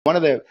One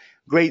of the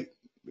great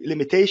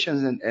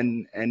limitations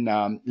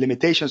and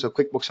limitations of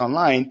QuickBooks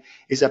Online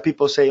is that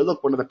people say,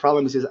 look, one of the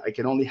problems is I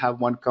can only have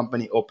one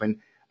company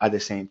open at the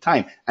same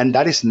time, and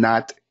that is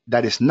not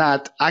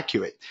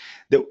accurate.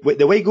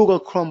 The way Google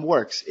Chrome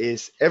works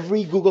is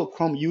every Google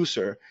Chrome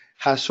user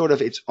has sort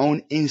of its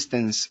own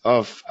instance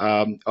of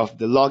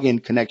the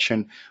login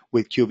connection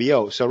with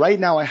QBO. So right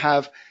now I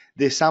have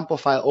this sample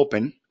file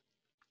open,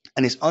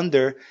 and it's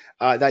under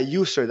that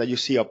user that you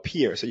see up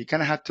here. So you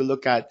kind of have to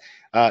look at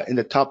in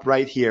the top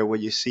right here where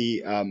you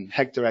see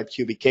Hector at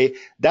QBK.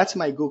 That's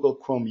my Google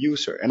Chrome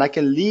user, and I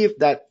can leave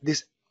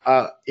this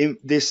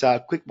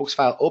QuickBooks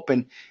file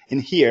open in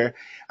here,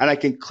 and I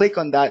can click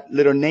on that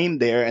little name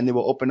there, and it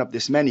will open up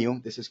this menu.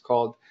 This is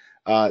called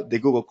the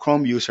Google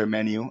Chrome user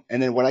menu.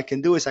 And then what I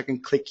can do is I can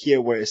click here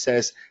where it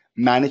says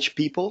Manage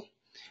People,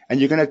 and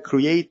you're going to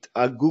create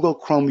a Google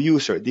Chrome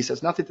user. This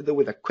has nothing to do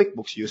with a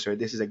QuickBooks user.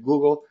 This is a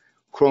Google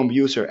Chrome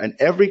user, and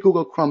every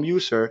Google Chrome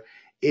user,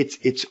 it's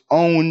its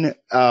own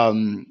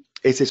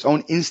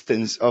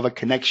instance of a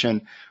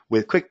connection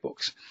with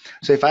QuickBooks.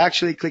 So if I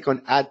actually click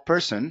on Add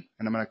Person,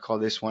 and I'm going to call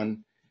this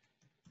one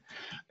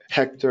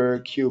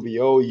Hector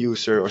QBO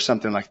user or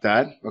something like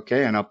that,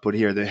 okay, and I'll put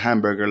here the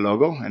hamburger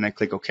logo, and I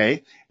click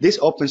OK. This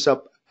opens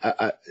up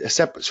a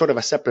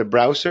separate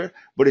browser,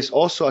 but it's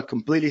also a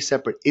completely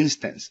separate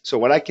instance. So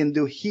what I can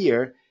do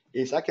here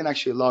is I can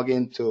actually log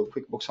into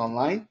QuickBooks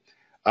Online.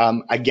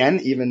 Again,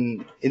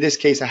 even in this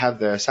case, I have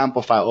the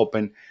sample file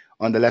open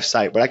on the left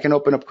side, but I can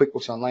open up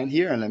QuickBooks Online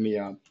here, and let me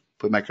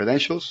put my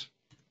credentials.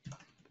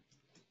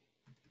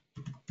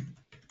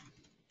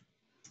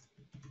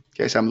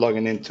 Okay, so I'm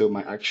logging into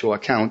my actual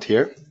account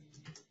here.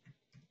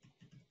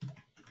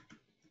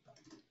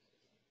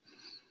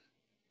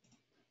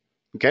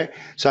 Okay,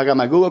 so I got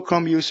my Google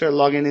Chrome user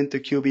logging into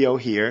QBO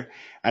here,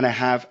 and I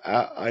have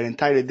an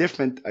entirely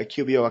different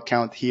QBO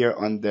account here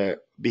on the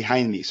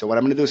behind me. So what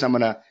I'm going to do is I'm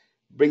going to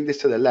bring this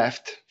to the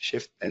left,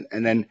 shift,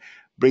 and then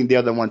bring the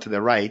other one to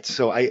the right.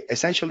 So I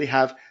essentially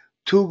have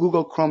two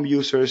Google Chrome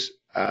users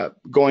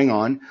going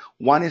on.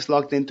 One is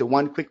logged into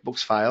one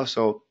QuickBooks file,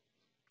 so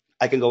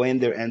I can go in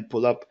there and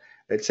pull up,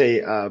 let's say,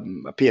 a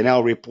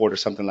P&L report or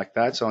something like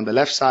that. So on the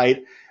left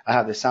side, I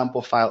have the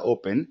sample file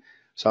open.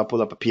 So I'll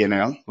pull up a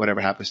P&L, whatever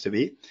happens to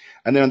be.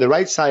 And then on the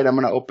right side, I'm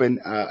going to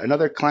open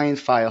another client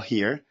file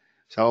here.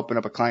 So I'll open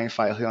up a client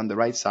file here on the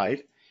right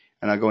side,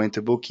 and I'll go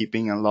into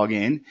bookkeeping and log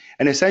in.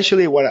 And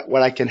essentially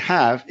what I can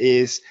have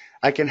is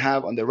I can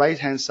have on the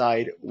right-hand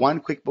side one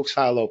QuickBooks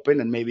file open,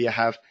 and maybe I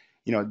have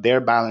their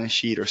balance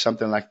sheet or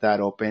something like that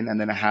open, and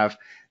then I have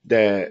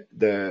the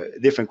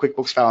different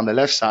QuickBooks file on the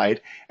left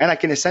side, and I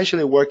can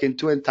essentially work in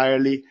two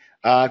entirely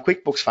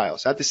QuickBooks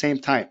files at the same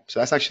time. So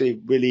that's actually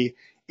really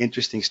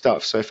interesting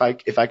stuff. So if I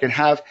can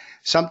have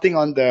something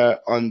on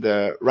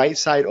the right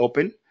side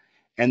open,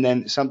 and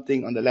then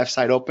something on the left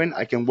side open,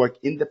 I can work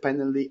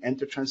independently,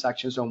 enter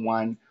transactions on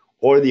one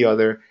or the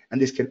other, and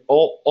this can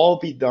all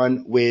be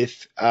done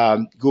with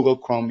Google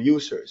Chrome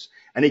users.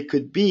 And it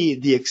could be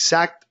the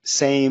exact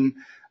same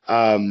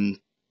login.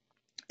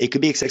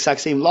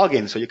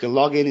 So you can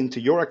log in into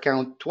your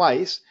account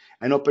twice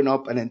and open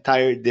up an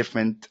entire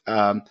different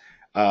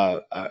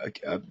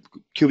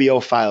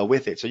QBO file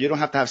with it. So you don't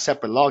have to have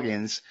separate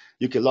logins.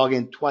 You can log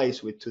in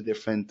twice with two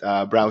different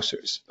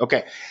browsers.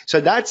 Okay,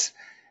 so that's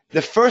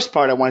the first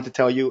part I wanted to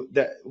tell you.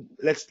 That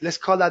let's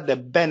call that the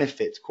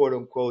benefits, quote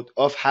unquote,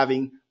 of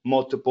having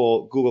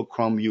multiple Google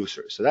Chrome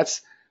users. So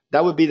that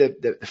would be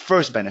the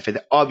first benefit.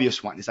 The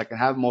obvious one is I can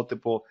have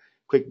multiple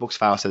QuickBooks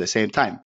files at the same time.